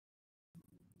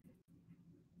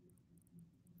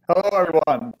Hello,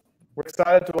 everyone. We're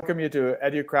excited to welcome you to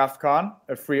EduCraftCon,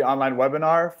 a free online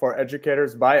webinar for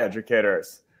educators by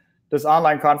educators. This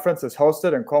online conference is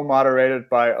hosted and co-moderated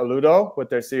by Alludo with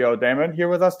their CEO, Damon, here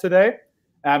with us today,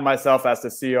 and myself as the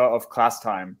CEO of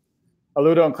Classtime.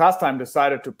 Alludo and Classtime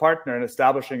decided to partner in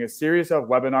establishing a series of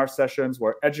webinar sessions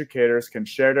where educators can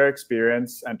share their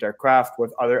experience and their craft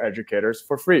with other educators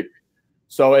for free.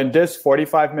 So in this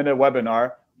 45-minute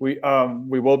webinar, we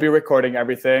will be recording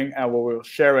everything and we will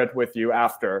share it with you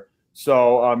after.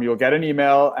 So you'll get an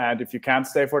email, and if you can't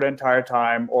stay for the entire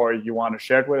time or you want to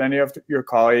share it with any of your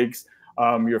colleagues,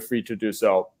 you're free to do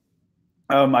so.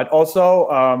 I'd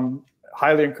also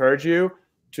highly encourage you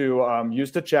to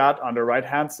use the chat on the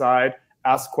right-hand side,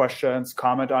 ask questions,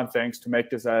 comment on things to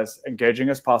make this as engaging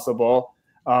as possible.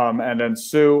 And then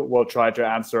Sue will try to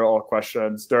answer all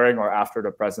questions during or after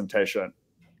the presentation.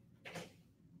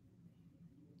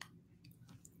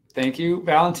 Thank you,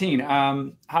 Valentine.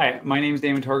 Hi, my name is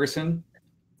Damon Torgerson,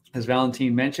 as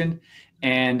Valentine mentioned,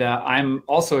 and I'm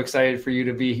also excited for you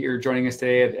to be here joining us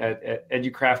today at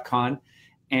EduCraftCon.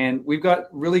 And we've got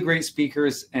really great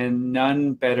speakers, and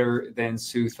none better than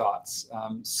Sue Thotz.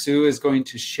 Sue is going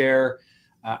to share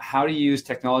how to use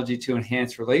technology to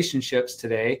enhance relationships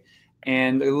today,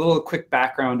 and a little quick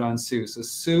background on Sue. So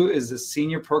Sue is the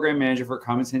Senior Program Manager for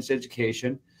Common Sense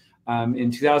Education.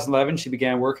 In 2011, she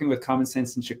began working with Common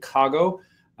Sense in Chicago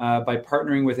by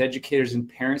partnering with educators and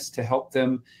parents to help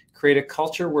them create a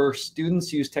culture where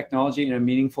students use technology in a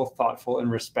meaningful, thoughtful,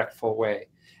 and respectful way.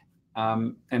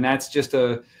 And that's just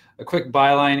a quick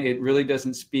byline. It really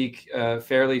doesn't speak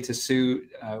fairly to Sue.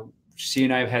 She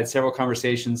and I have had several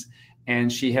conversations,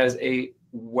 and she has a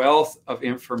wealth of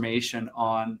information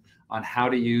on how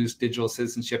to use digital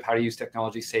citizenship, how to use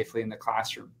technology safely in the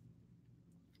classroom.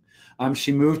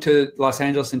 She moved to Los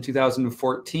Angeles in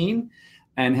 2014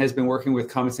 and has been working with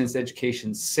Common Sense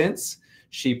Education since.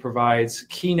 She provides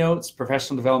keynotes,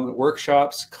 professional development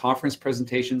workshops, conference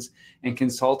presentations, and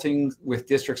consulting with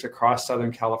districts across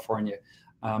Southern California.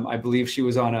 I believe she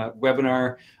was on a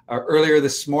webinar earlier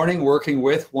this morning working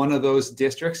with one of those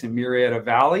districts in Murrieta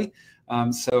Valley.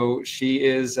 So she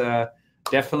is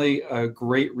definitely a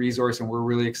great resource, and we're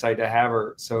really excited to have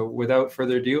her. So without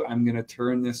further ado, I'm going to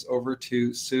turn this over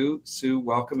to Sue. Sue,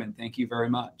 welcome, and thank you very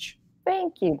much.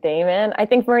 Thank you, Damon. I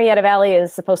think Murrieta Valley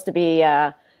is supposed to be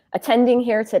attending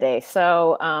here today,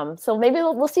 so so maybe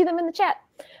we'll see them in the chat.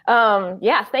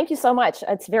 Yeah, thank you so much.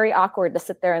 It's very awkward to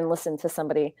sit there and listen to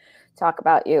somebody talk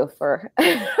about you for,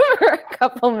 for a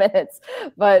couple minutes,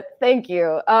 but thank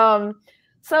you.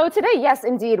 So today, yes,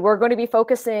 indeed, we're going to be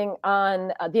focusing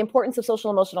on the importance of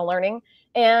social emotional learning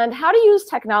and how to use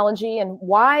technology and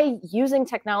why using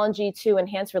technology to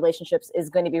enhance relationships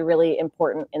is going to be really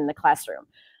important in the classroom.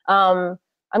 I'm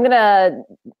going to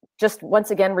just once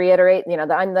again reiterate,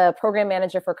 I'm the program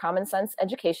manager for Common Sense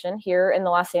Education here in the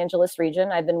Los Angeles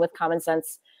region. I've been with Common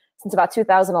Sense since about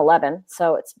 2011.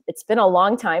 So it's been a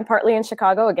long time, partly in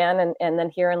Chicago again, and then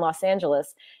here in Los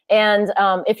Angeles. And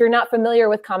if you're not familiar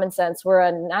with Common Sense, we're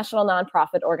a national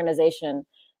nonprofit organization.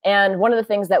 And one of the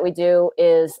things that we do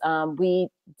is we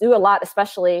do a lot,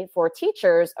 especially for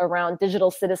teachers, around digital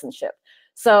citizenship.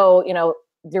 So,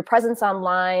 your presence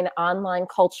online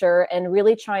culture, and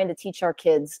really trying to teach our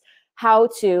kids how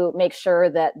to make sure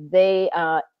that they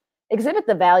exhibit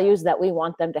the values that we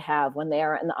want them to have when they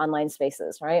are in the online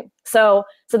spaces, right? So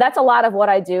that's a lot of what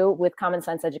I do with Common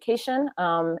Sense Education.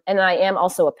 And I am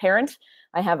also a parent.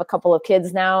 I have a couple of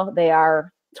kids now. They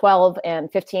are 12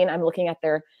 and 15. I'm looking at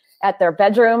their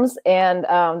bedrooms, and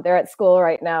they're at school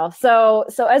right now. So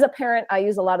as a parent, I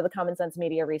use a lot of the Common Sense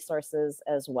media resources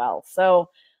as well. So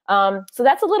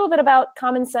that's a little bit about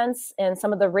Common Sense and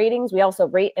some of the ratings. We also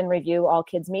rate and review all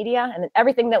kids media, and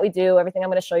everything that we do, everything I'm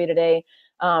going to show you today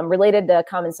related to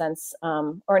Common Sense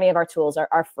or any of our tools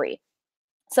are free.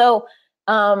 So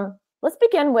let's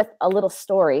begin with a little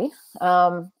story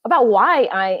about why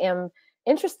I am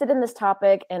interested in this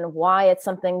topic and why it's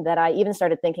something that I even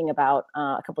started thinking about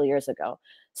a couple of years ago.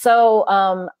 So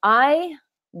I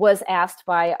was asked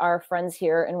by our friends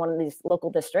here in one of these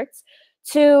local districts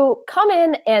to come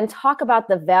in and talk about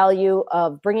the value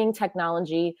of bringing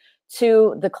technology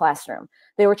to the classroom.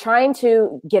 They were trying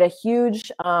to get a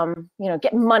huge,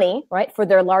 get money, right, for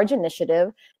their large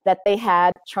initiative that they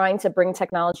had trying to bring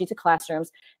technology to classrooms.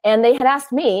 And they had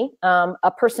asked me,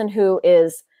 a person who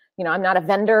is, I'm not a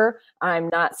vendor. I'm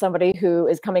not somebody who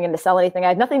is coming in to sell anything. I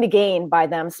had nothing to gain by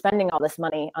them spending all this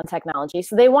money on technology.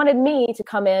 So they wanted me to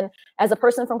come in as a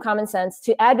person from Common Sense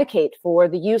to advocate for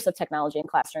the use of technology in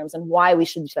classrooms and why we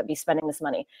should be spending this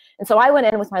money. And so I went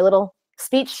in with my little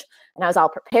speech and I was all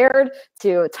prepared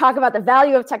to talk about the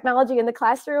value of technology in the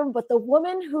classroom. But the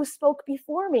woman who spoke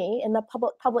before me in the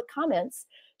public comments,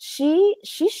 she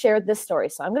shared this story.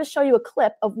 So I'm going to show you a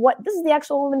clip of what, this is the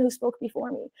actual woman who spoke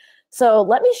before me. So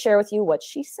let me share with you what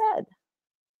she said.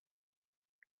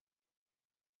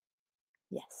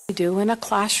 Yes. They do in a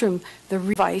classroom, the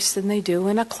device than they do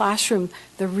in a classroom.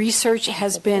 The research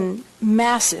has been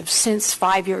massive since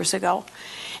 5 years ago.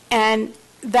 And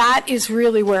that is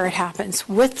really where it happens,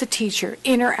 with the teacher,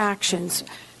 interactions,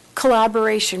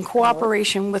 collaboration,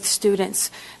 cooperation with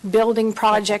students, building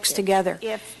projects together.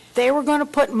 If they were going to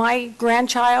put my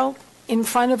grandchild in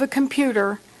front of a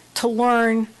computer to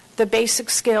learn the basic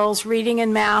skills, reading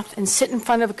and math, and sit in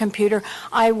front of a computer,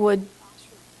 I would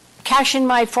cash in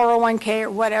my 401k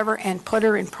or whatever and put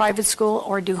her in private school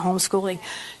or do homeschooling.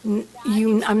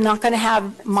 I'm not going to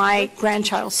have my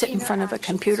grandchild sit in front of a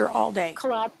computer all day.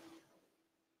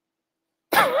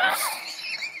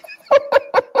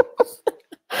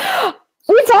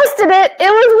 We tested it. It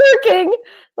was working.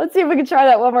 Let's see if we can try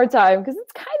that one more time, because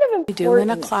it's kind of important. They do in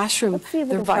a classroom the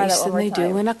device than they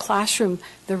do in a classroom.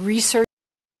 The research.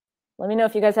 Let me know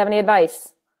if you guys have any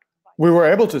advice. We were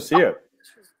able to see it.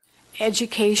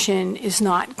 Education is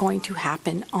not going to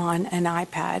happen on an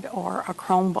iPad or a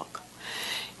Chromebook.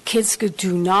 Kids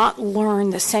do not learn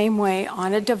the same way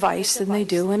on a device than they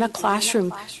do in a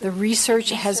classroom. The research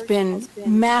has been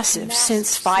massive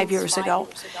since 5 years ago.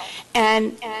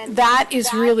 And that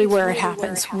is really where it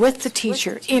happens, with the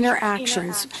teacher,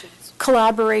 interactions,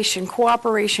 collaboration,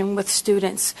 cooperation with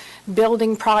students,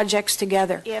 building projects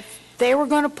together. If they were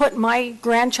going to put my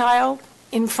grandchild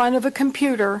in front of a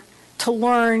computer to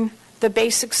learn the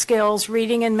basic skills,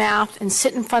 reading and math, and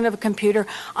sit in front of a computer,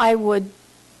 I would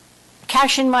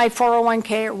cash in my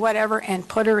 401k or whatever and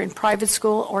put her in private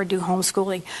school or do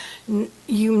homeschooling.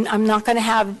 I'm not going to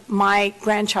have my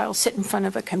grandchild sit in front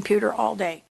of a computer all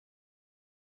day.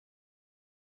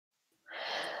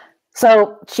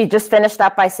 So she just finished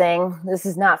up by saying, this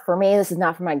is not for me, this is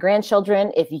not for my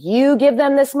grandchildren. If you give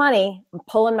them this money, I'm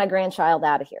pulling my grandchild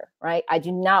out of here, right? I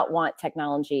do not want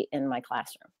technology in my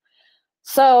classroom.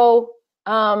 So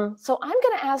I'm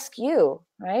going to ask you,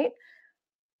 right?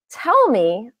 Tell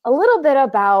me a little bit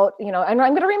about, and I'm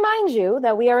going to remind you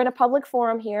that we are in a public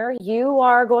forum here. You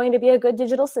are going to be a good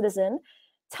digital citizen.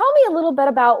 Tell me a little bit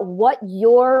about what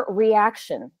your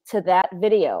reaction to that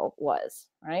video was,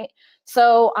 right?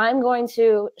 So I'm going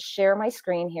to share my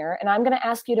screen here, and I'm going to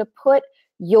ask you to put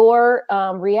your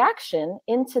reaction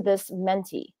into this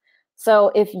Menti.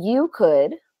 So if you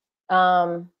could,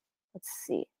 let's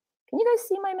see. Can you guys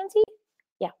see my Menti?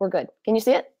 Yeah, we're good. Can you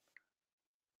see it?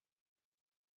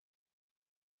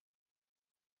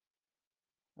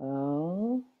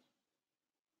 Oh.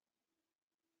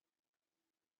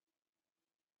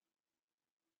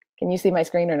 Can you see my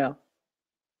screen or no?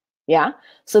 Yeah.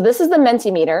 So this is the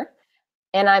Mentimeter,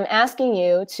 and I'm asking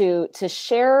you to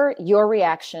share your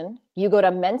reaction. You go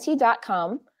to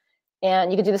menti.com,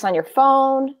 and you can do this on your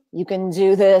phone. You can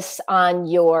do this on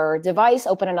your device,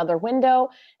 open another window,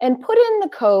 and put in the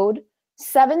code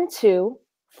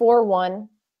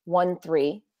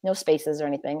 724113. No spaces or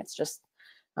anything. It's just,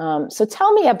 so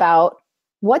tell me about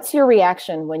what's your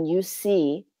reaction when you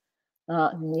see,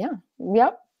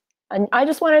 yep. And I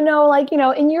just want to know, like,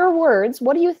 in your words,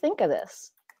 what do you think of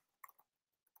this?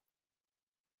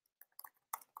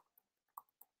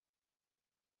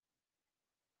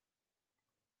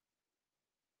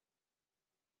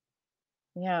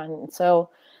 Yeah, and so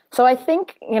I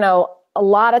think, a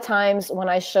lot of times when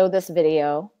I show this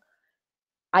video,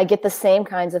 I get the same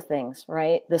kinds of things,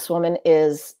 right? This woman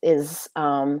is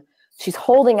she's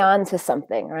holding on to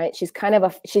something, right? She's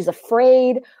she's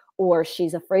afraid, or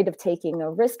she's afraid of taking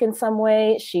a risk in some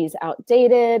way. She's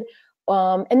outdated.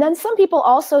 And then some people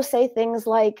also say things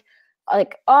like,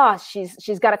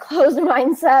 she's got a closed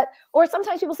mindset, or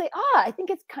sometimes people say, I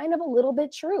think it's kind of a little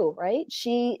bit true, right?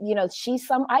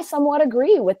 I somewhat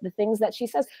agree with the things that she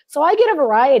says. So I get a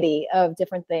variety of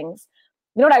different things.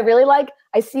 You know what I really like?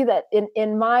 I see that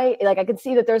in my, I can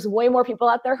see that there's way more people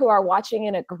out there who are watching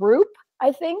in a group,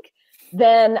 I think,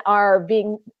 than are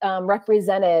being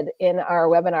represented in our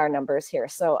webinar numbers here.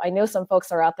 So I know some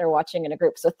folks are out there watching in a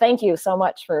group. So thank you so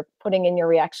much for putting in your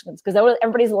reactions, because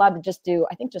everybody's allowed to just do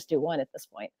one at this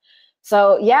point.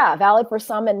 So yeah, valid for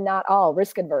some and not all.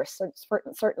 Risk adverse,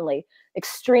 certainly.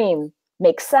 Extreme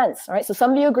makes sense, all right? So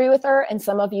some of you agree with her and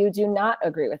some of you do not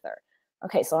agree with her.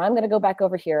 Okay, so I'm gonna go back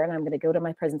over here and I'm gonna go to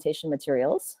my presentation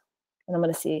materials and I'm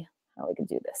gonna see how we can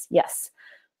do this. Yes,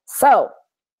 so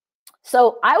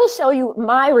I will show you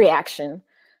my reaction.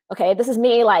 Okay, this is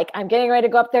me, I'm getting ready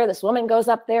to go up there. This woman goes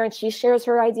up there and she shares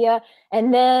her idea.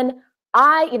 And then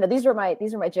these are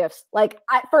my GIFs. Like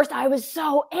at first I was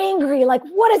so angry, like,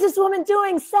 what is this woman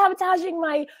doing? Sabotaging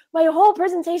my whole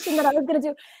presentation that I was going to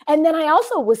do. And then I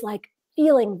also was like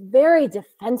feeling very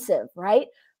defensive, right?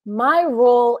 My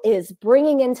role is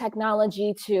bringing in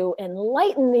technology to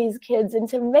enlighten these kids and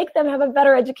to make them have a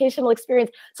better educational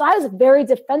experience. So I was very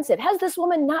defensive. Has this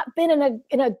woman not been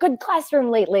in a good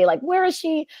classroom lately? Like, where does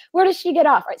she get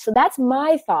off? Right. So that's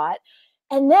my thought.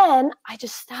 And then I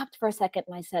just stopped for a second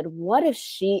and I said, what if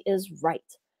she is right?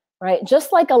 Right.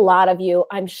 Just like a lot of you,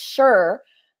 I'm sure,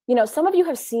 some of you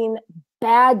have seen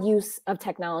bad use of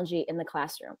technology in the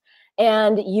classroom.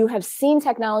 And you have seen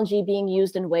technology being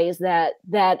used in ways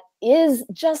that is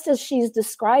just as she's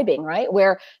describing, right?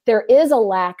 Where there is a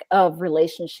lack of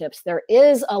relationships, there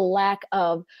is a lack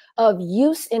of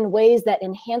use in ways that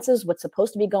enhances what's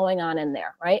supposed to be going on in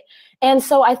there, right? And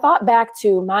so I thought back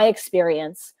to my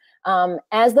experience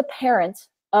as the parent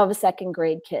of a second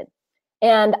grade kid.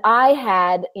 And I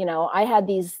had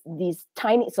these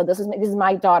tiny, so this is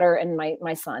my daughter and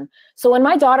my son. So when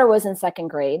my daughter was in second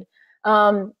grade,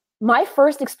 my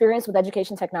first experience with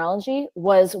education technology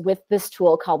was with this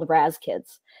tool called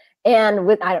RazKids. And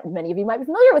many of you might be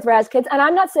familiar with RazKids. And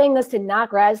I'm not saying this to knock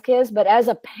RazKids, but as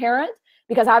a parent,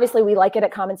 because obviously we like it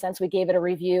at Common Sense, we gave it a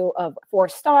review of 4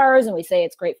 stars and we say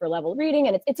it's great for level reading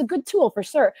and it's a good tool for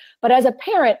sure. But as a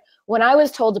parent, when I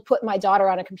was told to put my daughter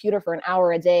on a computer for an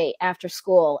hour a day after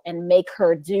school and make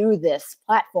her do this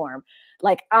platform,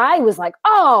 like I was like,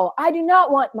 oh, I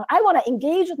want to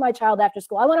engage with my child after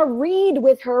school. I want to read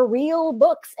with her real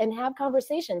books and have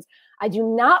conversations. I do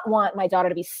not want my daughter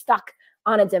to be stuck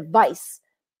on a device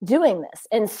doing this.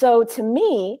 And so to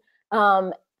me,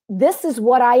 this is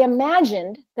what I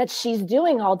imagined that she's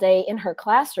doing all day in her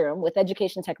classroom with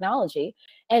education technology.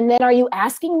 And then are you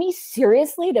asking me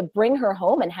seriously to bring her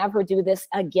home and have her do this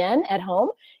again at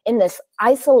home in this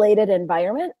isolated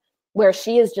environment where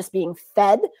she is just being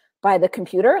fed by the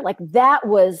computer? Like, that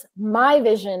was my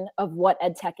vision of what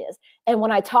ed tech is. And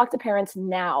when I talk to parents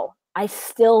now, I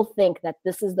still think that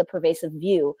this is the pervasive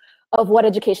view of what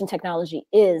education technology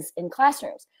is in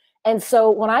classrooms. And so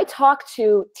when I talk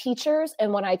to teachers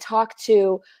and when I talk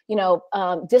to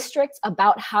districts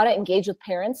about how to engage with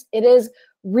parents, it is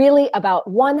really about,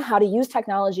 one, how to use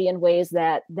technology in ways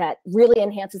that really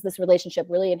enhances this relationship,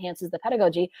 really enhances the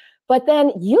pedagogy. But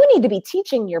then you need to be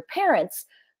teaching your parents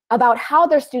about how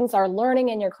their students are learning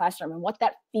in your classroom and what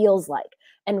that feels like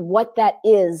and what that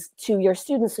is to your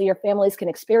students so your families can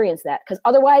experience that. Because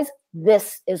otherwise,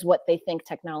 this is what they think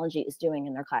technology is doing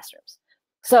in their classrooms.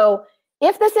 So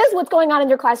if this is what's going on in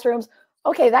your classrooms,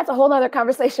 okay, that's a whole nother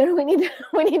conversation. We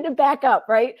need to back up,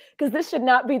 right? Because this should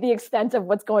not be the extent of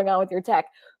what's going on with your tech.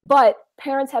 But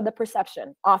parents have the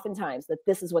perception oftentimes that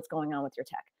this is what's going on with your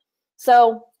tech.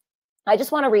 So I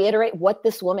just want to reiterate what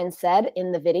this woman said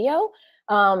in the video.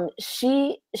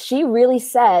 She really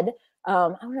said, I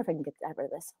wonder if I can get rid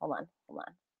of this. Hold on.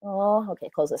 Oh, okay,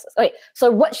 close this. Okay, so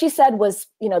what she said was,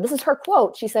 this is her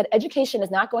quote. She said, education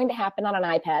is not going to happen on an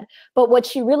iPad. But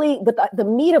the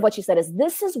meat of what she said is,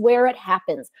 this is where it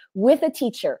happens with a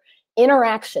teacher: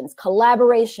 interactions,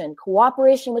 collaboration,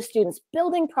 cooperation with students,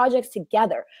 building projects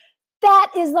together.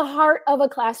 That is the heart of a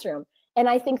classroom. And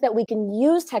I think that we can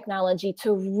use technology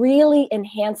to really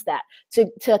enhance that,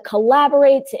 to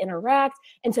collaborate, to interact,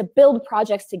 and to build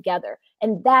projects together.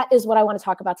 And that is what I want to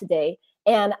talk about today.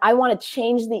 And I want to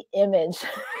change the image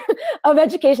of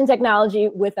education technology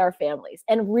with our families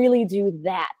and really do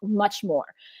that much more.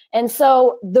 And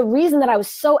so the reason that I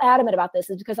was so adamant about this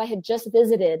is because I had just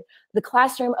visited the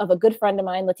classroom of a good friend of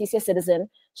mine, Leticia Citizen.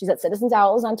 She's at Citizens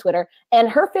Owls on Twitter. And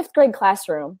her 5th grade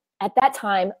classroom at that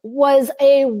time was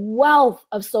a wealth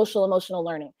of social emotional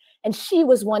learning. And she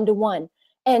was one-to-one.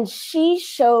 And she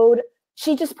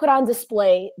just put on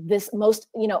display this most,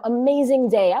 amazing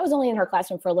day. I was only in her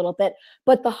classroom for a little bit,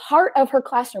 but the heart of her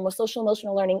classroom was social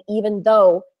emotional learning, even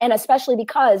though, and especially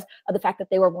because of the fact that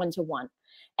they were one-to-one.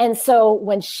 And so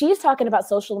when she's talking about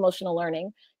social emotional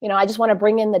learning, I just want to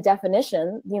bring in the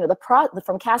definition,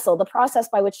 from Castle, the process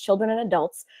by which children and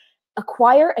adults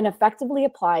acquire and effectively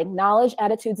apply knowledge,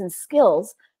 attitudes, and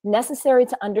skills necessary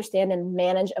to understand and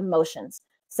manage emotions,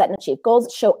 set and achieve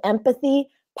goals, show empathy,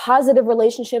 positive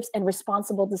relationships, and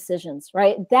responsible decisions,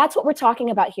 right? That's what we're talking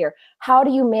about here. How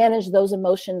do you manage those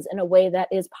emotions in a way that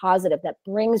is positive, that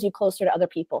brings you closer to other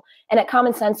people? And at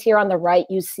Common Sense here on the right,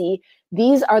 you see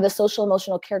these are the social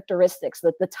emotional characteristics,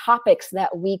 the topics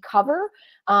that we cover,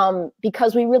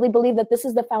 because we really believe that this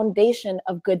is the foundation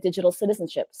of good digital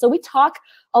citizenship. So we talk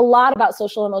a lot about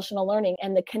social emotional learning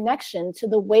and the connection to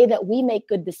the way that we make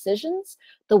good decisions,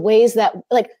 the ways that,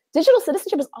 like, digital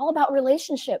citizenship is all about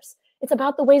relationships. It's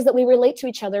about the ways that we relate to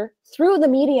each other through the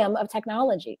medium of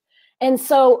technology. And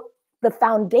so the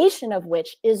foundation of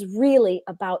which is really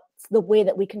about the way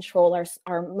that we control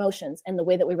our emotions and the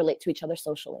way that we relate to each other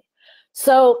socially.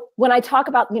 So when I talk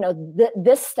about,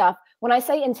 this stuff, when I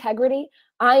say integrity,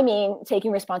 I mean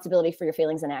taking responsibility for your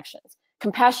feelings and actions.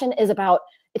 Compassion is about,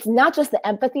 it's not just the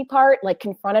empathy part, like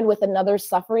confronted with another's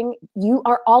suffering. You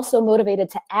are also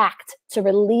motivated to act to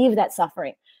relieve that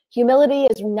suffering. Humility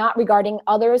is not regarding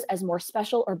others as more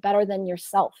special or better than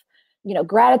yourself.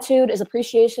 Gratitude is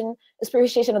appreciation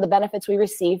of the benefits we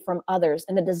receive from others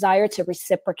and the desire to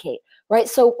reciprocate, right?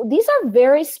 So these are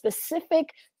very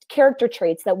specific character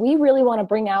traits that we really want to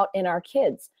bring out in our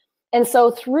kids. And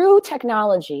so through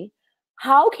technology,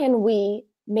 how can we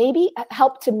maybe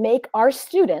help to make our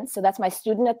students, so that's my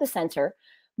student at the center,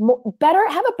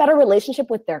 have a better relationship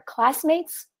with their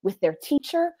classmates, with their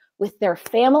teacher, with their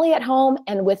family at home,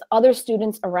 and with other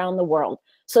students around the world.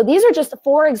 So these are just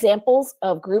 4 examples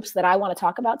of groups that I want to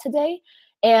talk about today.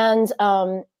 And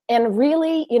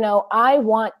really, I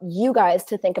want you guys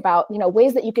to think about,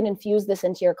 ways that you can infuse this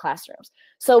into your classrooms.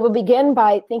 So we'll begin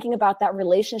by thinking about that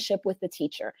relationship with the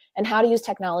teacher and how to use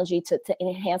technology to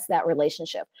enhance that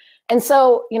relationship. And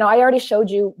so, I already showed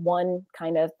you one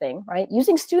kind of thing, right?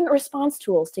 Using student response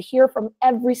tools to hear from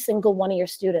every single one of your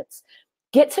students.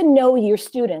 Get to know your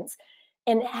students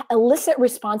and elicit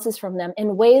responses from them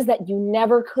in ways that you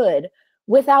never could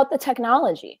without the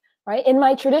technology, right? In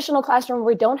my traditional classroom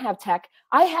where we don't have tech,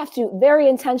 I have to very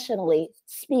intentionally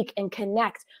speak and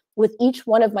connect with each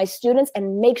one of my students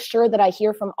and make sure that I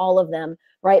hear from all of them,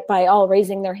 right? By all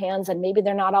raising their hands, and maybe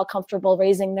they're not all comfortable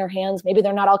raising their hands. Maybe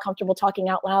they're not all comfortable talking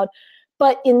out loud.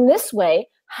 But in this way,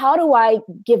 how do I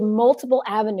give multiple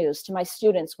avenues to my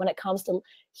students when it comes to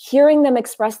hearing them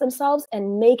express themselves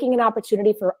and making an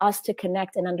opportunity for us to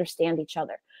connect and understand each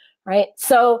other, right?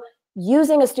 So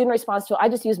using a student response tool, I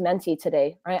just used Menti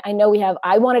today, right? I know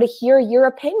I wanted to hear your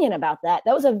opinion about that.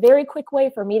 That was a very quick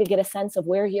way for me to get a sense of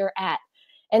where you're at.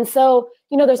 And so,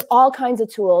 there's all kinds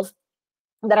of tools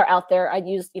that are out there. I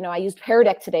used Pear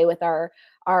Deck today with our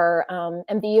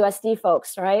MBUSD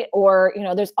folks, right? Or,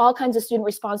 there's all kinds of student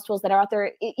response tools that are out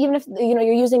there. Even if,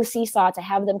 you're using Seesaw to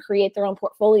have them create their own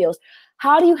portfolios.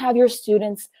 How do you have your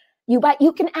students, you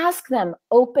can ask them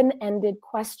open-ended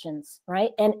questions,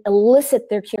 right? And elicit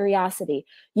their curiosity.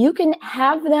 You can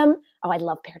have them, I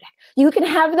love Pear Deck. You can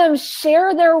have them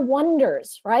share their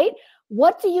wonders, right?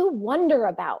 What do you wonder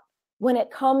about when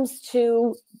it comes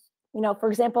to, for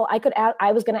example,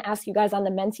 I was going to ask you guys on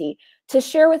the Menti to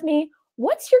share with me,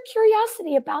 what's your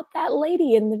curiosity about that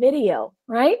lady in the video,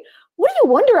 right? What do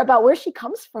you wonder about where she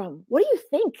comes from? What do you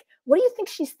think? What do you think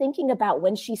she's thinking about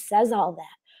when she says all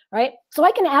that, right? So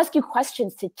I can ask you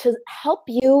questions to help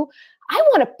you. I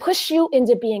want to push you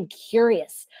into being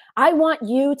curious. I want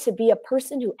you to be a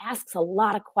person who asks a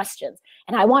lot of questions,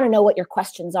 and I want to know what your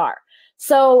questions are.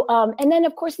 So, and then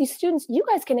of course, these students, you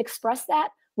guys can express that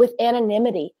with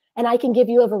anonymity. And I can give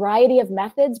you a variety of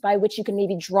methods by which you can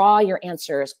maybe draw your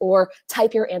answers or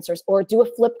type your answers or do a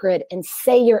flip grid and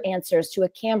say your answers to a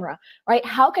camera, right?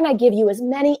 How can I give you as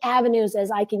many avenues as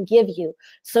I can give you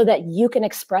so that you can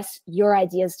express your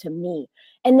ideas to me?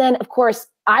 And then, of course,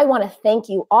 I want to thank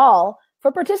you all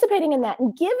for participating in that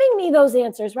and giving me those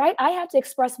answers, right? I have to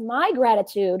express my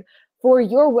gratitude for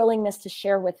your willingness to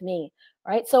share with me.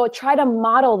 Right? So try to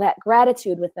model that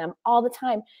gratitude with them all the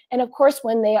time. And of course,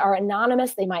 when they are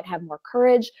anonymous, they might have more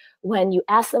courage. When you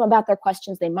ask them about their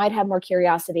questions, they might have more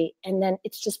curiosity. And then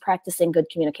it's just practicing good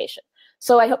communication.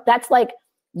 So I hope that's like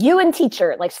you and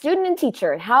teacher, like student and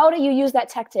teacher. How do you use that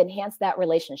tech to enhance that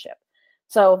relationship?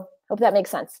 So hope that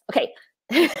makes sense. Okay.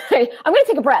 I'm going to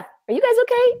take a breath. Are you guys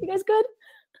okay? You guys good?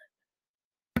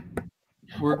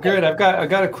 We're good. I've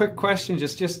got a quick question,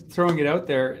 just throwing it out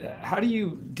there. How do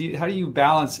you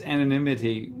balance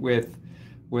anonymity with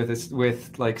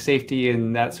like safety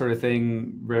and that sort of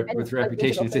thing with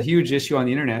reputation? It's a huge issue on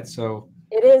the internet. So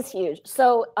it is huge.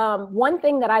 So one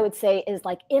thing that I would say is,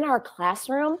 like, in our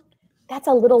classroom, that's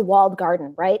a little walled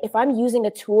garden, right? If I'm using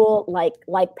a tool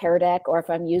like Pear Deck, or if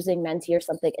I'm using Menti or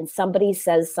something, and somebody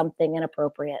says something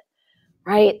inappropriate,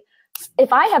 right?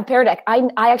 If I have Pear Deck, I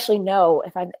actually know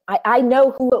I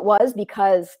know who it was,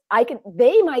 because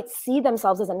they might see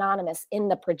themselves as anonymous in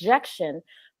the projection,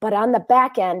 but on the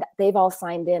back end, they've all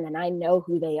signed in and I know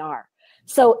who they are.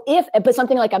 So but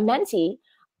something like a Menti,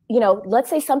 let's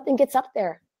say something gets up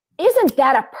there. Isn't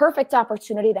that a perfect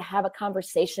opportunity to have a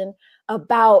conversation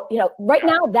about, right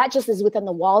now that just is within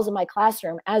the walls of my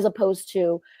classroom, as opposed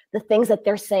to the things that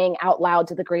they're saying out loud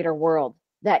to the greater world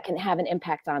that can have an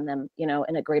impact on them, in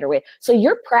a greater way. So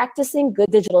you're practicing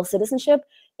good digital citizenship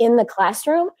in the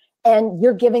classroom, and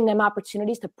you're giving them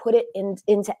opportunities to put it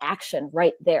into action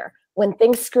right there. When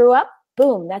things screw up,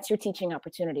 boom, that's your teaching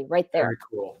opportunity right there. Very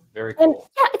cool. Very cool. And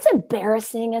yeah, it's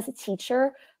embarrassing as a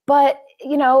teacher, but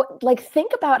you know, like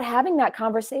think about having that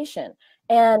conversation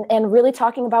and really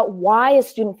talking about why a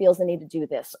student feels the need to do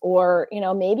this, or you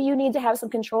know, maybe you need to have some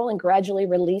control and gradually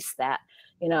release that.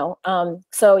 You know,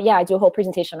 so yeah, I do a whole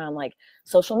presentation on like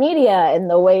social media and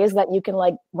the ways that you can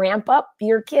like ramp up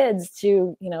your kids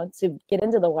to, you know, to get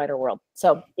into the wider world.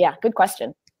 So yeah, good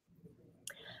question.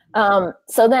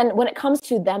 So then when it comes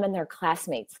to them and their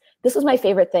classmates, this was my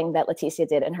favorite thing that Leticia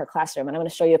did in her classroom. And I'm going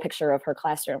to show you a picture of her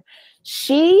classroom.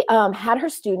 She had her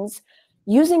students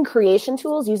using creation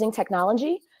tools, using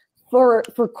technology for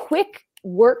quick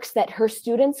works that her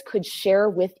students could share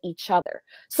with each other.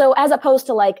 So as opposed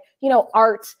to like, you know,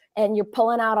 art and you're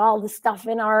pulling out all the stuff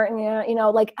in art and, you know,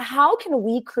 like how can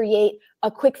we create a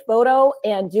quick photo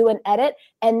and do an edit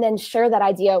and then share that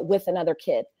idea with another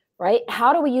kid? Right?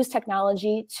 How do we use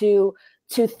technology to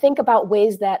think about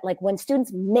ways that like when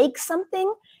students make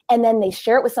something and then they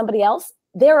share it with somebody else,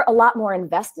 they're a lot more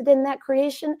invested in that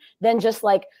creation than just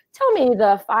like, tell me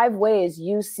the 5 ways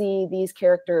you see these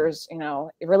characters, you know,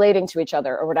 relating to each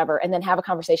other or whatever, and then have a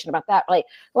conversation about that.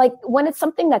 Like when it's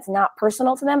something that's not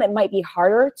personal to them, it might be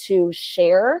harder to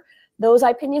share those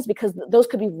opinions because those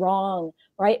could be wrong,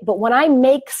 right? But when I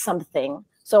make something,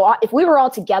 so if we were all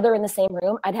together in the same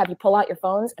room, I'd have you pull out your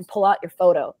phones and pull out your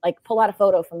photo, like pull out a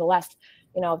photo from the last,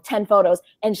 you know, 10 photos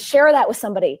and share that with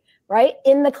somebody, right?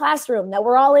 In the classroom that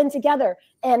we're all in together.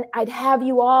 And I'd have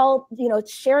you all, you know,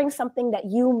 sharing something that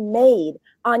you made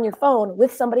on your phone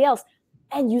with somebody else.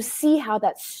 And you see how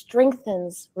that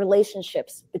strengthens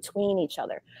relationships between each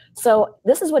other. So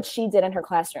this is what she did in her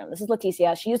classroom. This is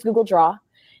Leticia. She used Google Draw.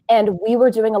 And we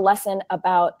were doing a lesson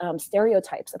about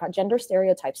stereotypes, about gender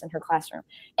stereotypes in her classroom.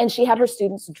 And she had her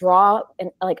students draw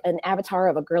an avatar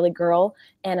of a girly girl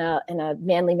and a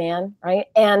manly man, right?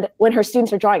 And when her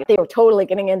students were drawing it, they were totally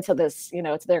getting into this, you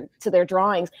know, to their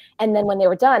drawings. And then when they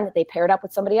were done, they paired up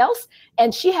with somebody else.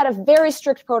 And she had a very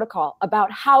strict protocol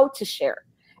about how to share.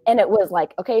 And it was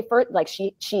like, okay, for like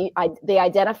they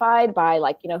identified by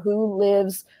like, you know, who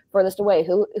lives furthest away,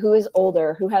 who is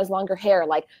older, who has longer hair.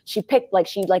 Like she picked, like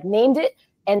she like named it.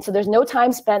 And so there's no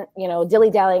time spent, you know,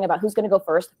 dilly-dallying about who's going to go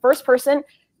first. First person,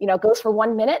 you know, goes for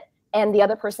 1 minute. And the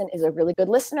other person is a really good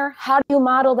listener. How do you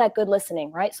model that good listening,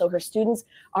 right? So her students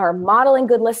are modeling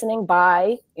good listening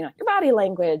by, you know, your body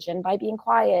language and by being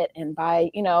quiet and by,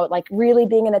 you know, like really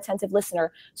being an attentive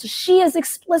listener. So she is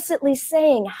explicitly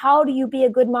saying, how do you be a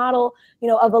good model, you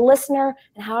know, of a listener,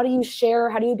 and how do you share?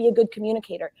 How do you be a good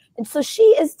communicator? And so she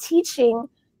is teaching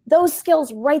those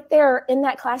skills right there in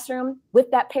that classroom with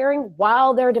that pairing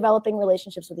while they're developing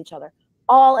relationships with each other,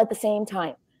 all at the same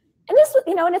time. And this,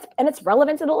 you know, and it's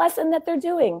relevant to the lesson that they're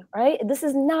doing, right? This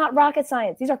is not rocket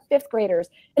science. These are 5th graders.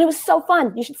 And it was so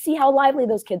fun. You should see how lively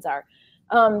those kids are.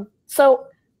 So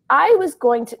I was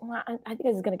going to, I think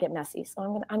this is going to get messy. So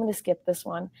I'm going to skip this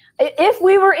one. If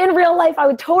we were in real life, I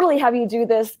would totally have you do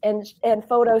this and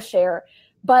photo share.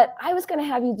 But I was going to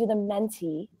have you do the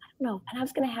Menti. I don't know. And I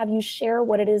was going to have you share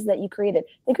what it is that you created.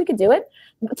 Think we could do it?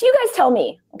 Do you guys tell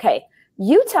me? Okay.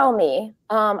 You tell me.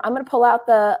 I'm going to pull out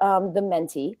the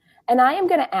Menti. And I am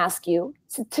going to ask you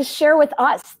to share with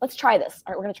us. Let's try this.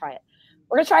 All right, we're going to try it.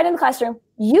 We're going to try it in the classroom.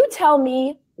 You tell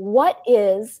me what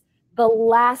is the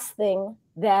last thing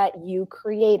that you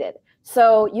created.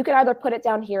 So you can either put it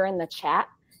down here in the chat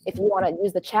if you want to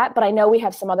use the chat, but I know we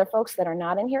have some other folks that are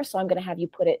not in here, so I'm going to have you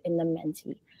put it in the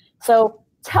Menti. So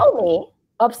tell me,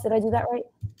 oops, did I do that right?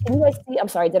 Can you guys see? I'm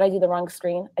sorry, did I do the wrong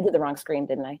screen? I did the wrong screen,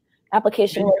 didn't I?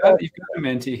 Application. You've got a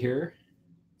Menti here.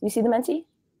 You see the Menti?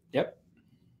 Yep.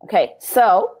 Okay,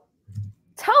 so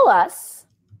tell us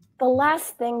the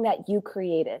last thing that you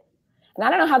created. And I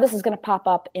don't know how this is going to pop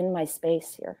up in my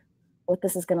space here, what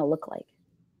this is going to look like.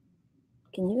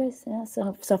 Can you guys see?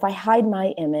 So if I hide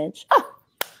my image,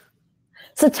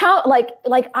 so tell, like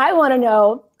I want to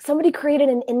know, somebody created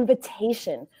an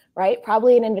invitation, right?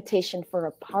 Probably an invitation for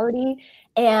a party.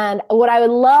 And what I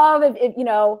would love if you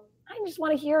know, I just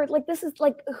want to hear, like, this is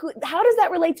like, how does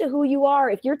that relate to who you are?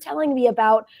 If you're telling me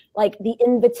about like the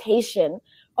invitation,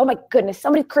 oh my goodness,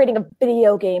 somebody's creating a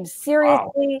video game. Seriously,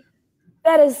 wow.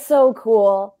 That is so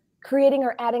cool. Creating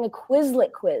or adding a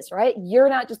Quizlet quiz, right? You're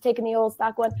not just taking the old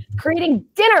stock one, creating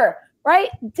dinner, right?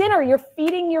 Dinner, you're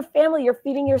feeding your family, you're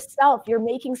feeding yourself, you're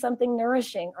making something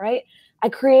nourishing, right? I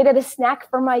created a snack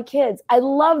for my kids. I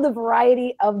love the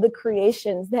variety of the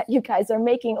creations that you guys are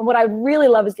making. And what I really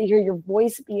love is to hear your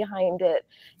voice behind it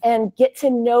and get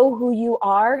to know who you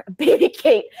are. Baby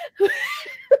Kate,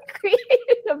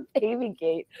 created a baby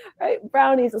gate, right?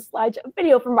 Brownies, a slideshow, a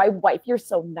video from my wife. You're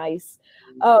so nice.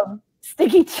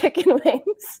 Sticky chicken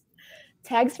wings.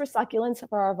 Tags for succulents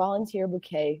for our volunteer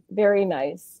bouquet. Very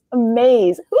nice. A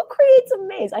maze. Who creates a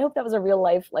maze? I hope that was a real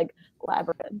life like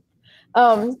labyrinth.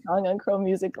 Song on Chrome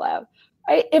Music Lab.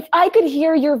 If I could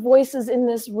hear your voices in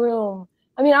this room,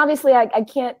 I mean, obviously I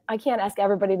can't ask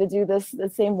everybody to do this the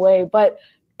same way, but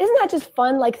isn't that just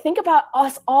fun? Like, think about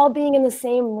us all being in the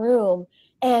same room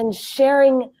and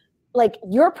sharing like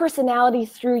your personality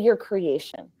through your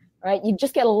creation, right? You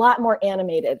just get a lot more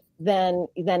animated than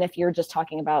if you're just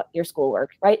talking about your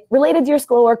schoolwork, right? Related to your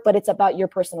schoolwork, but it's about your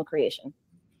personal creation.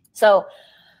 So,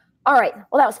 all right,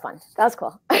 well, that was fun. That was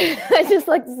cool. I just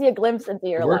like to see a glimpse into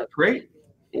your life. Great.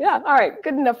 Yeah, all right,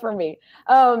 good enough for me.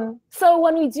 So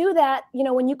when we do that, you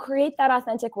know, when you create that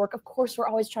authentic work, of course, we're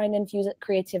always trying to infuse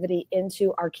creativity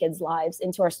into our kids' lives,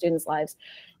 into our students' lives.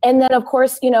 And then, of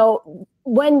course, you know,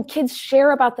 when kids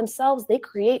share about themselves, they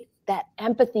create that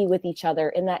empathy with each other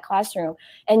in that classroom.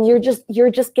 And you're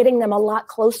just getting them a lot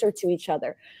closer to each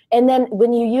other. And then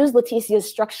when you use Leticia's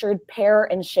structured pair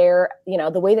and share, you know,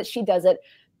 the way that she does it,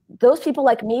 those people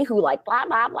like me who like blah,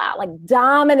 blah, blah, like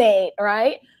dominate,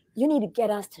 right? You need to get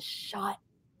us to shut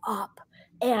up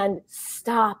and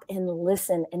stop and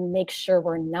listen and make sure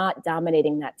we're not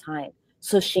dominating that time.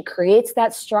 So she creates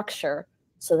that structure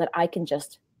so that I can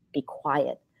just be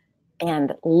quiet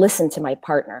and listen to my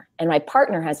partner. And my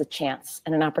partner has a chance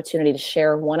and an opportunity to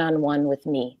share one-on-one with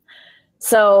me.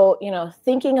 So, you know,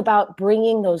 thinking about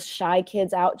bringing those shy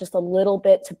kids out just a little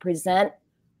bit to present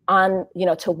on, you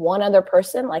know, to one other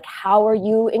person, like how are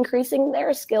you increasing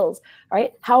their skills,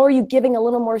 right? How are you giving a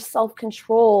little more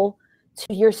self-control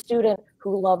to your student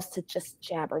who loves to just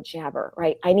jabber,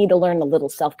 right? I need to learn a little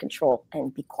self-control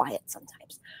and be quiet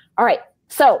sometimes. All right,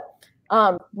 so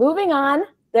moving on,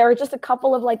 there are just a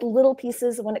couple of like little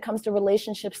pieces when it comes to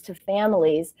relationships to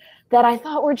families that I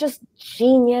thought were just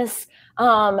genius.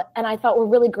 And I thought were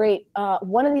really great.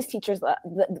 One of these teachers,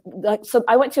 so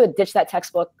I went to a Ditch That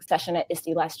Textbook session at ISTE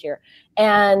last year,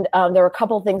 and there were a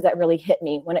couple of things that really hit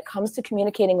me when it comes to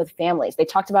communicating with families. They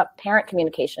talked about parent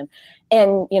communication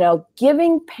and, you know,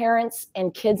 giving parents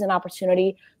and kids an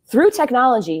opportunity through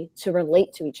technology to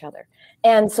relate to each other.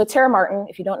 And so Tara Martin,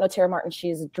 if you don't know Tara Martin,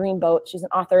 she's a dreamboat. She's an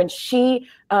author, and she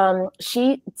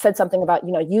said something about,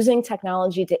 you know, using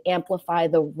technology to amplify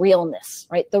the realness,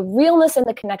 right? The realness and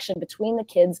the connection between the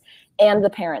kids and the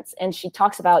parents. And she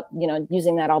talks about, you know,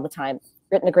 using that all the time.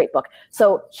 Written a great book.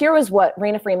 So here was what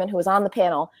Raina Freeman, who was on the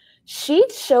panel, she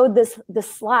showed this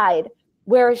slide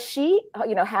where she,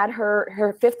 you know, had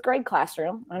her fifth grade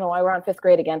classroom. I don't know why we're on fifth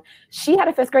grade again. She had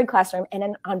a fifth grade classroom, and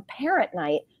then on parent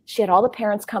night, she had all the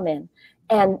parents come in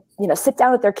and, you know, sit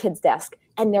down at their kids' desk,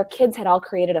 and their kids had all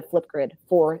created a flip grid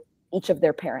for each of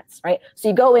their parents, right? So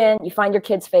you go in, you find your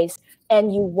kid's face,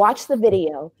 and you watch the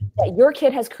video that your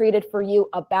kid has created for you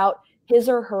about his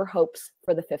or her hopes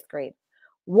for the fifth grade.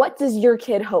 What does your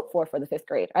kid hope for the fifth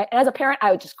grade, right? And as a parent,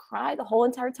 I would just cry the whole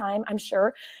entire time, I'm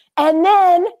sure. And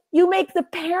then you make the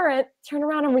parent turn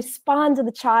around and respond to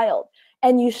the child,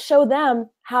 and you show them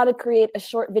how to create a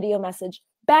short video message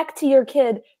back to your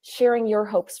kid, sharing your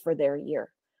hopes for their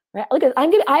year, right? Look at,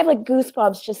 I have like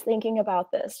goosebumps just thinking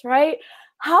about this, right?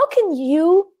 How can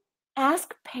you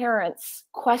ask parents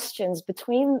questions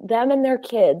between them and their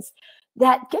kids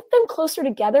that get them closer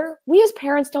together? We as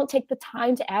parents don't take the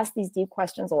time to ask these deep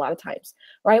questions a lot of times,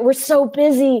 right? We're so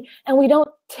busy and we don't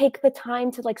take the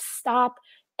time to like stop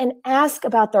and ask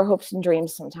about their hopes and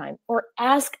dreams sometime, or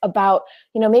ask about,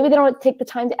 you know, maybe they don't take the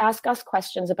time to ask us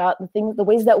questions about the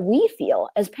ways that we feel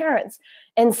as parents.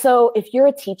 And so if you're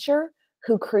a teacher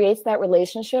who creates that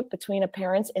relationship between a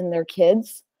parent and their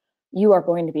kids, you are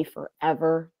going to be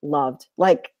forever loved.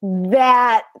 Like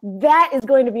that is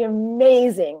going to be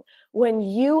amazing when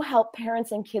you help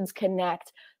parents and kids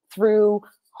connect through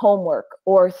homework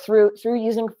or through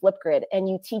using Flipgrid, and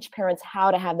you teach parents how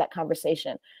to have that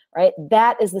conversation, right?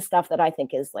 That is the stuff that I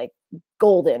think is like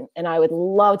golden. And I would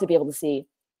love to be able to see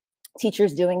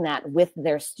teachers doing that with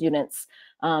their students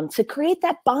to create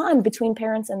that bond between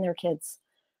parents and their kids.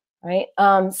 Right.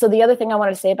 So the other thing I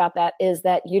wanted to say about that is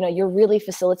that, you know, you're really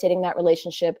facilitating that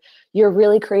relationship. You're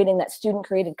really creating that student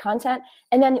created content.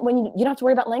 And then when you don't have to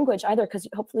worry about language either, because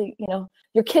hopefully, you know,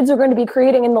 your kids are going to be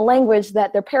creating in the language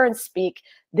that their parents speak.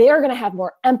 They're going to have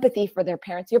more empathy for their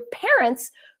parents. Your parents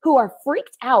who are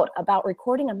freaked out about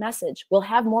recording a message will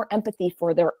have more empathy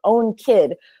for their own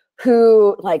kid,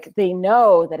 who like they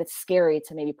know that it's scary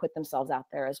to maybe put themselves out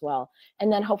there as well.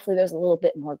 And then hopefully there's a little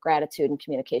bit more gratitude and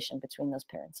communication between those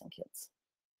parents and kids.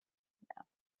 Yeah.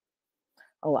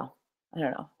 Oh, well, I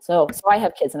don't know. So I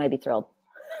have kids and I'd be thrilled.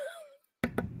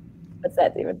 What's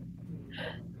that, David?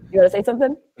 You want to say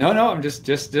something? No, I'm just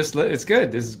it's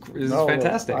good. This is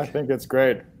fantastic. I think it's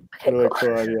great. Okay, Really cool.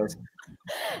 cool ideas.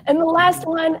 And the last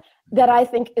one that I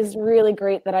think is really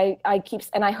great that I keep,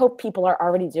 and I hope people are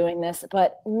already doing this,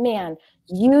 but man,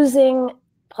 using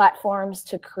platforms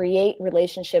to create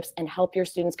relationships and help your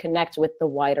students connect with the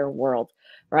wider world,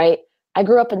 right? I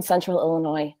grew up in Central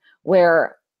Illinois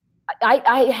where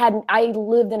I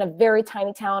lived in a very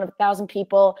tiny town of 1,000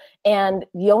 people, and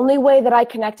the only way that I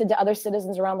connected to other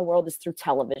citizens around the world is through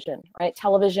television, right?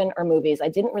 Television or movies. I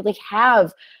didn't really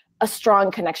have a strong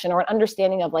connection or an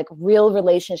understanding of like real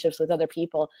relationships with other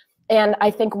people. And I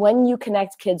think when you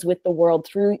connect kids with the world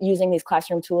through using these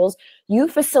classroom tools, you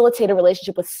facilitate a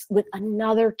relationship with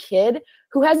another kid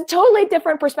who has a totally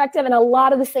different perspective and a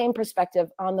lot of the same perspective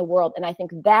on the world. And I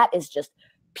think that is just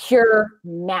pure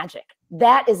magic.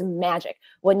 That is magic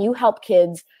when you help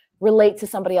kids relate to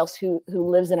somebody else who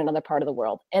lives in another part of the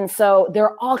world. And so there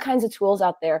are all kinds of tools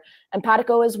out there.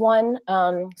 Empatico is one,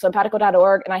 so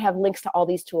empatico.org, and I have links to all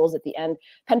these tools at the end.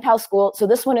 Pen Pal School, so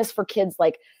this one is for kids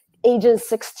like ages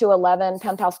 6 to 11.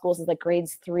 Pen Pal Schools is like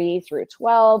grades 3 through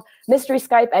 12. Mystery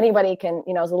Skype, anybody can,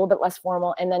 is a little bit less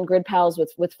formal. And then Grid Pals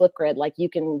with Flipgrid, like you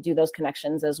can do those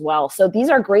connections as well. So these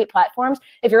are great platforms.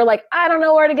 If you're like, I don't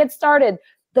know where to get started,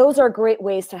 those are great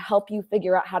ways to help you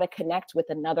figure out how to connect with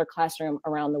another classroom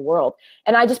around the world.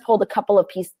 And I just pulled a couple of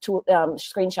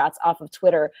screenshots off of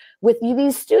Twitter with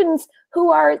these students who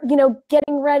are,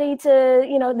 getting ready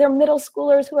to, they're middle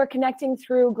schoolers who are connecting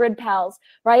through Grid Pals,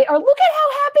 right? Or look at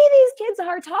how happy these kids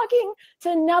are talking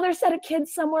to another set of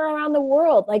kids somewhere around the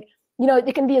world. Like,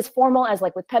 it can be as formal as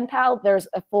like with Pen Pal, there's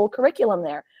a full curriculum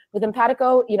there. With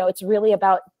Empatico, it's really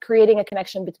about creating a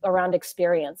connection around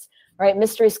experience, right?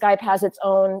 Mystery Skype has its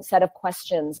own set of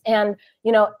questions. And,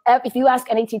 if you ask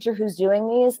any teacher who's doing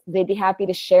these, they'd be happy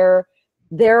to share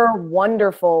their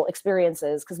wonderful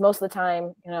experiences. Because most of the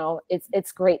time,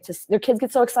 it's great their kids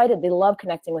get so excited. They love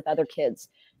connecting with other kids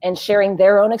and sharing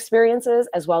their own experiences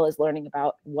as well as learning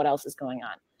about what else is going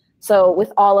on. So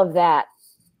with all of that,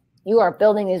 you are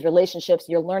building these relationships,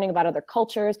 you're learning about other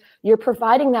cultures, you're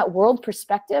providing that world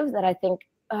perspective that I think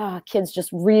kids just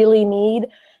really need.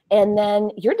 And then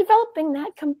you're developing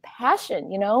that compassion,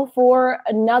 for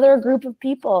another group of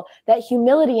people, that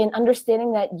humility and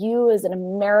understanding that you as an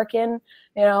American,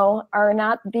 are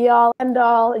not the be all end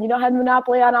all, and you don't have a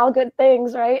monopoly on all good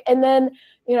things, right? And then,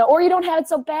 or you don't have it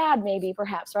so bad, maybe,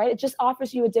 perhaps, right? It just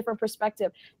offers you a different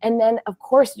perspective. And then, of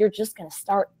course, you're just going to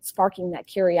start sparking that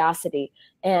curiosity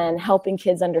and helping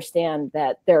kids understand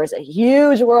that there is a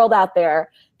huge world out there,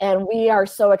 and we are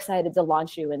so excited to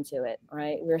launch you into it,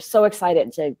 right? We're so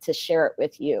excited to share it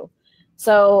with you.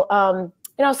 So,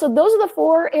 so those are the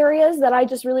 4 areas that I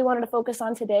just really wanted to focus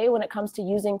on today when it comes to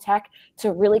using tech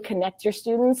to really connect your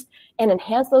students and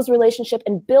enhance those relationships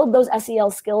and build those SEL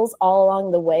skills all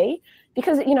along the way.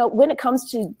 Because, when it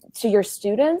comes to your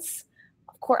students,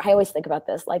 of course, I always think about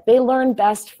this, like they learn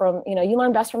best from, you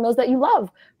learn best from those that you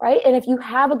love, right? And if you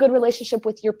have a good relationship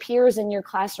with your peers in your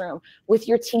classroom, with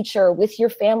your teacher, with your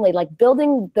family, like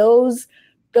building those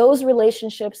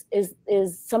relationships is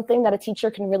something that a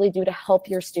teacher can really do to help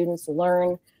your students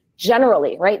learn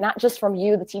generally, right? Not just from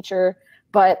you, the teacher,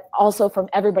 but also from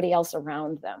everybody else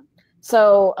around them.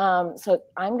 So, so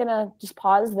I'm gonna just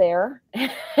pause there. And,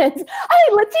 hey,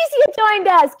 Leticia joined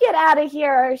us. Get out of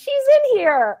here. She's in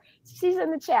here. She's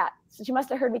in the chat. So she must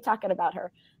have heard me talking about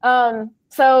her.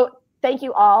 So thank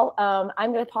you all.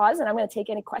 I'm gonna pause and I'm gonna take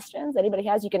any questions anybody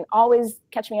has. You can always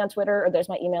catch me on Twitter, or there's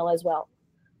my email as well.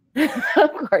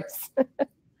 Of course.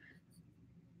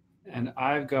 And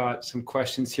I've got some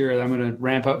questions here that I'm going to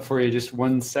ramp up for you just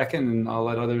 1 second, and I'll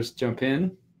let others jump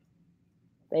in.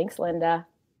 Thanks, Linda.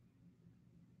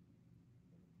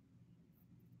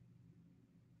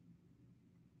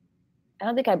 I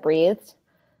don't think I breathed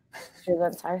through the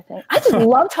entire thing. I just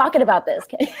love talking about this.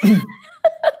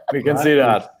 We can see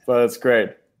that, but it's great.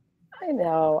 I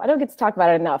know. I don't get to talk about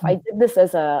it enough. I did this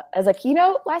as a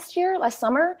keynote last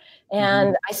summer,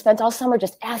 and I spent all summer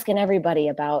just asking everybody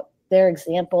about their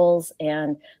examples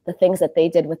and the things that they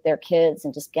did with their kids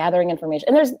and just gathering information.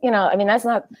 And there's,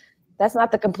 that's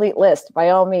not the complete list by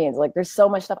all means. Like there's so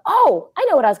much stuff. Oh, I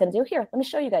know what I was going to do. Here, let me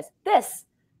show you guys this.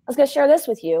 I was going to share this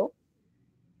with you.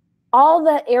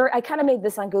 I kind of made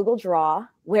this on Google Draw,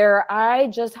 where I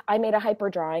made a hyper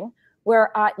drawing where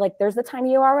there's the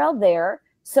tiny URL there.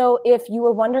 So if you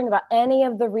were wondering about any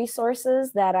of the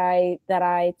resources that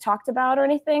I talked about or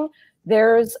anything,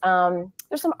 There's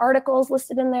some articles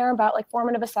listed in there about like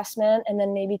formative assessment, and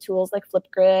then maybe tools like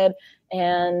Flipgrid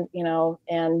and,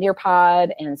 and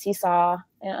Nearpod and Seesaw.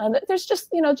 And there's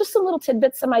just, just some little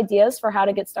tidbits, some ideas for how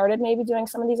to get started maybe doing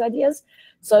some of these ideas.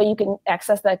 So you can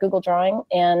access that Google Drawing,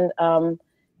 and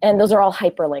those are all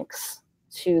hyperlinks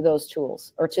to those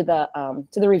tools, or to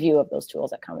the review of those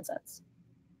tools at Common Sense.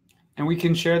 And we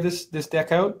can share this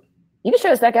deck out? You can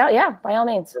share this deck out, yeah, by all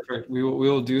means. Perfect. We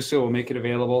will do so. We'll make it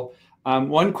available.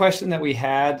 One question that we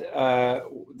had,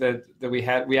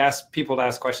 we asked people to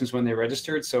ask questions when they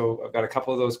registered. So I've got a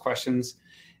couple of those questions.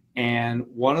 And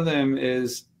one of them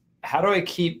is, how do I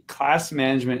keep class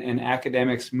management and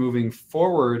academics moving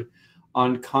forward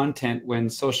on content when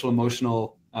social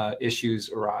emotional issues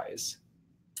arise?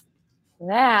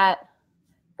 That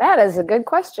is a good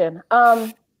question.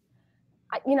 To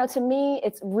me,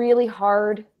 it's really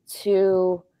hard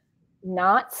to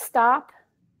not stop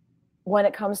when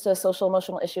it comes to social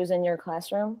emotional issues in your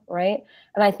classroom, right?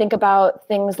 And I think about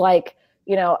things like,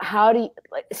 how do you,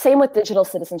 same with digital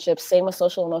citizenship, same with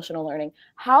social emotional learning.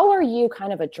 How are you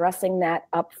kind of addressing that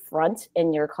up front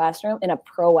in your classroom in a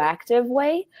proactive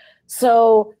way?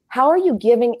 So how are you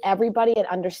giving everybody an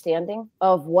understanding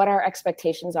of what our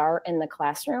expectations are in the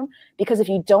classroom? Because if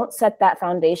you don't set that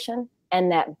foundation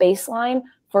and that baseline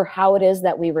for how it is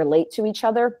that we relate to each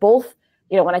other, both,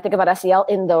 when I think about SEL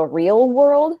in the real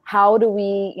world, how do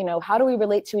we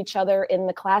relate to each other in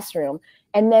the classroom?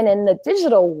 And then in the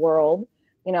digital world,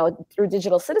 through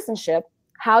digital citizenship,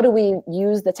 how do we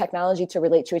use the technology to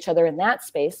relate to each other in that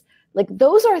space? Like,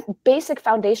 those are basic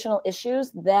foundational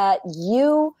issues that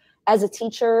you as a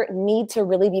teacher need to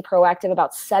really be proactive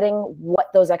about setting what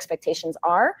those expectations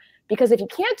are. Because if you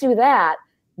can't do that,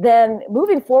 then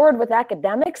moving forward with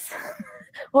academics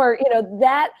or,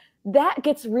 that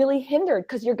gets really hindered,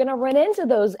 because you're going to run into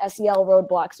those SEL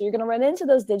roadblocks. You're going to run into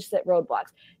those DigCit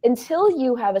roadblocks. Until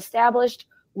you have established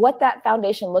what that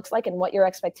foundation looks like and what your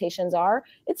expectations are,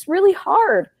 it's really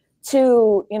hard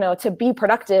to be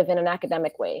productive in an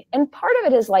academic way. And part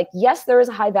of it is like, yes, there is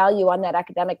a high value on that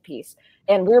academic piece,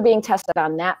 and we're being tested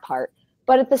on that part.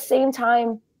 But at the same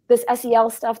time, this SEL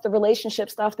stuff, the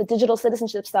relationship stuff, the digital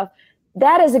citizenship stuff,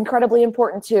 that is incredibly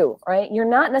important too, right? You're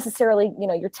not necessarily,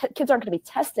 your kids aren't going to be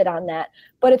tested on that,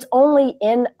 but it's only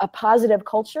in a positive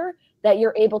culture that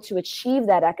you're able to achieve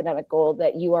that academic goal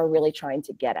that you are really trying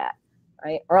to get at,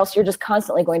 right? Or else you're just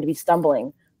constantly going to be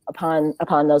stumbling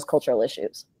upon those cultural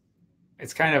issues.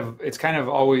 It's kind of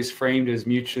always framed as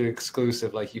mutually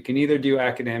exclusive. Like, you can either do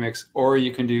academics or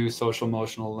you can do social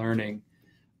emotional learning.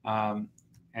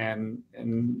 And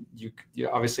you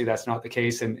obviously that's not the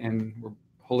case, and we're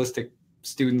holistic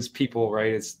students, people,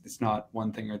 right? It's not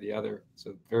one thing or the other.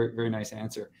 So very, very nice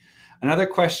answer. Another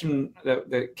question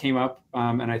that came up,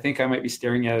 and I think I might be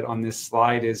staring at it on this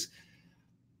slide, is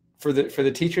for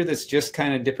the teacher that's just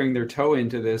kind of dipping their toe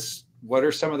into this, what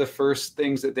are some of the first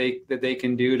things that they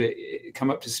can do to come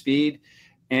up to speed,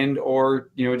 and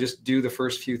or just do the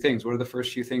first few things? What are the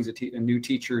first few things a new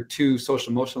teacher to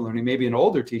social emotional learning, maybe an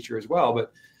older teacher as well,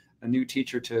 but a new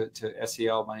teacher to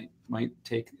SEL might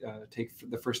take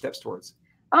the first steps towards?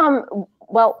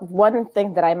 Well, one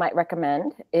thing that I might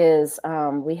recommend is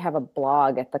we have a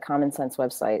blog at the Common Sense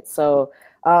website. So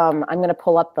I'm going to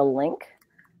pull up the link.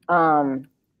 And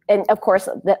of course,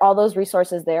 all those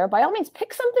resources there, by all means,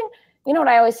 pick something. You know what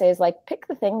I always say is, like, pick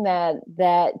the thing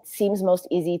that seems most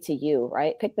easy to you,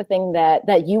 right? Pick the thing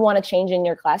that you want to change in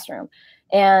your classroom.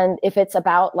 And if it's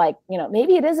about, like,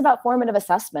 maybe it is about formative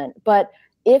assessment, but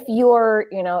if you're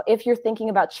thinking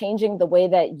about changing the way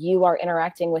that you are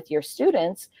interacting with your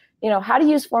students, how to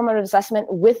use formative assessment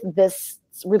with this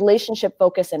relationship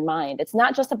focus in mind. It's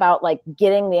not just about, like,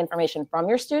 getting the information from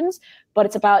your students, but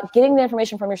it's about getting the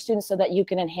information from your students so that you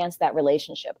can enhance that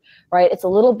relationship, right? It's a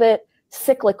little bit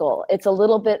cyclical. It's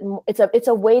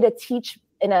a way to teach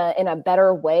in a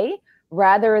better way,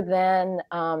 rather than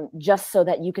just so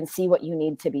that you can see what you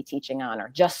need to be teaching on, or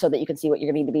just so that you can see what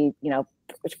you're going to need to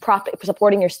be,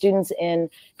 supporting your students in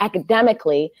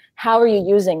academically. How are you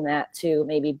using that to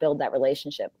maybe build that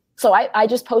relationship? So I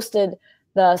just posted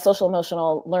the social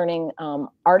emotional learning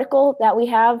article that we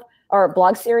have, or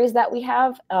blog series that we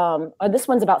have. This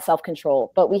one's about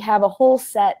self-control, but we have a whole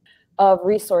set of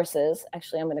resources.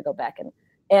 Actually, I'm going to go back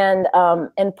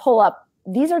and pull up.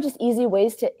 These are just easy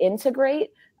ways to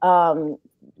integrate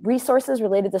resources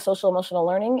related to social emotional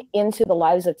learning into the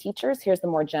lives of teachers. Here's the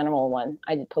more general one.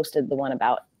 I posted the one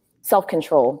about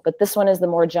self-control, but this one is the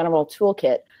more general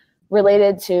toolkit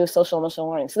related to social emotional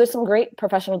learning. So there's some great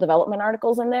professional development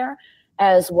articles in there,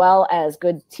 as well as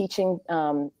good teaching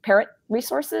parent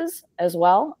resources as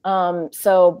well.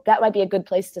 So that might be a good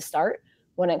place to start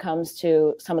when it comes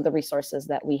to some of the resources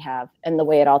that we have and the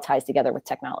way it all ties together with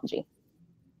technology.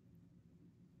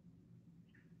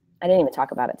 I didn't even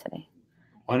talk about it today.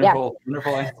 Wonderful,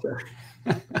 wonderful answer.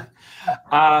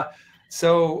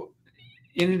 So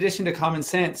in addition to Common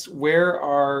Sense, where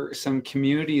are some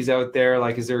communities out there?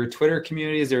 Like, is there a Twitter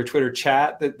community? Is there a Twitter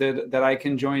chat that I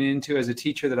can join into as a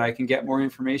teacher, that I can get more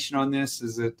information on this?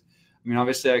 Is it, I mean,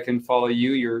 obviously I can follow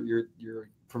you, you're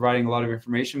providing a lot of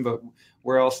information, but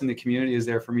where else in the community is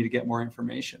there for me to get more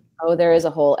information? Oh, there is a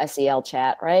whole SEL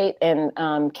chat, right? And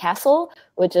CASEL,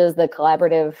 which is the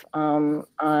collaborative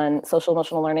on social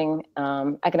emotional learning,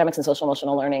 academics and social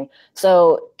emotional learning.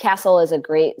 So CASEL is a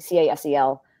great,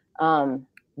 CASEL,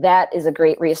 that is a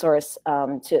great resource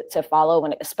to follow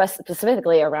when it,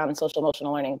 specifically around social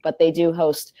emotional learning. But they do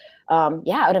host,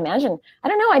 yeah, I would imagine. I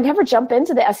don't know. I never jump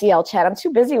into the SEL chat. I'm too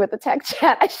busy with the tech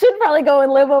chat. I should probably go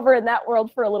and live over in that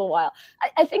world for a little while.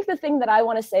 I think the thing that I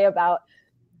want to say about,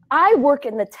 I work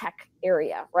in the tech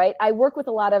area, right? I work with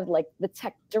a lot of like the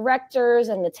tech directors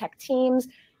and the tech teams.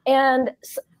 And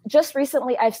just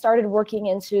recently I've started working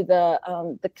into the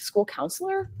school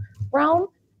counselor realm,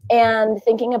 and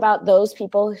thinking about those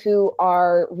people who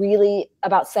are really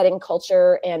about setting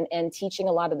culture and teaching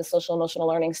a lot of the social emotional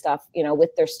learning stuff, you know,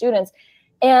 with their students.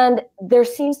 And there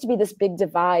seems to be this big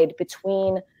divide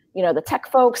between, you know, the tech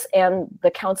folks and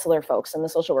the counselor folks and the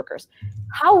social workers.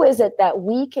 How is it that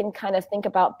we can kind of think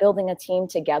about building a team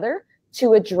together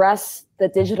to address the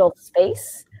digital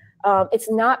space? It's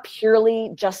not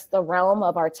purely just the realm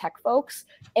of our tech folks.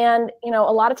 And, you know,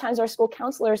 a lot of times our school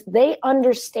counselors, they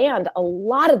understand a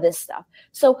lot of this stuff.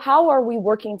 So how are we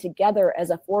working together as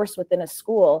a force within a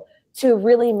school to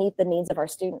really meet the needs of our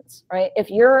students, right? If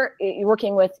you're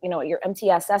working with, you know, your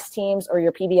MTSS teams or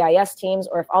your PBIS teams,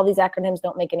 or if all these acronyms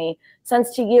don't make any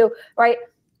sense to you, right?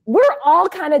 We're all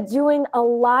kind of doing a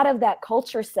lot of that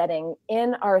culture setting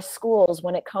in our schools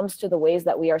when it comes to the ways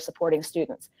that we are supporting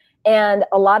students. And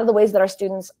a lot of the ways that our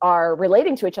students are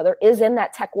relating to each other is in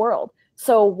that tech world.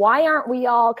 So why aren't we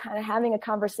all kind of having a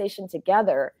conversation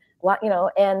together, you know,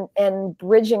 and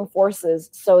bridging forces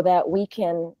so that we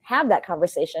can have that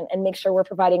conversation and make sure we're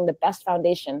providing the best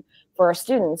foundation for our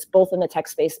students, both in the tech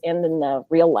space and in the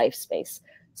real life space,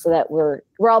 so that we're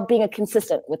all being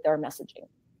consistent with our messaging,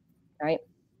 right?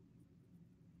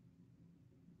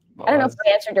 Well, I don't know if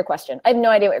I answered your question. I have no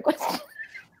idea what your question is.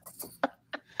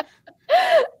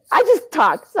 I just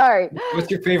talk, sorry.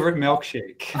 What's your favorite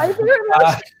milkshake? My favorite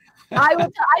milkshake?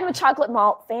 I'm a chocolate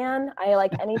malt fan. I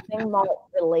like anything malt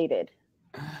related.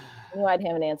 I knew I'd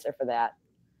have an answer for that.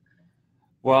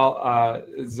 Well,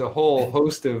 there's a whole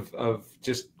host of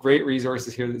just great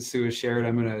resources here that Sue has shared.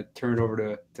 I'm going to turn it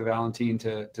over to Valentine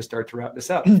to start to wrap this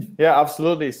up. Yeah,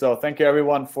 absolutely. So thank you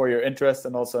everyone for your interest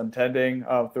and also attending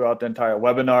throughout the entire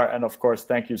webinar. And of course,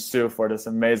 thank you, Sue, for this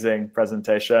amazing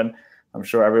presentation. I'm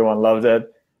sure everyone loved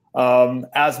it.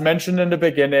 As mentioned in the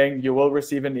beginning, you will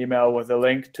receive an email with a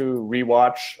link to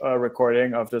rewatch a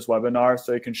recording of this webinar,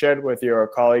 so you can share it with your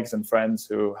colleagues and friends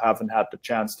who haven't had the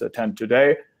chance to attend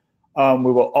today.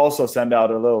 We will also send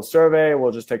out a little survey. It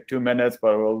will just take 2 minutes,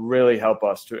 but it will really help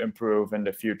us to improve in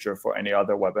the future for any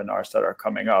other webinars that are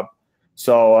coming up.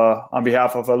 So on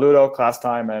behalf of Alludo,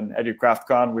 Classtime, and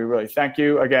EduCraftCon, we really thank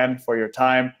you again for your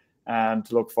time,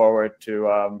 and look forward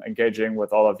to engaging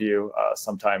with all of you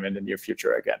sometime in the near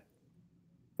future again.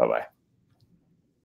 Bye-bye.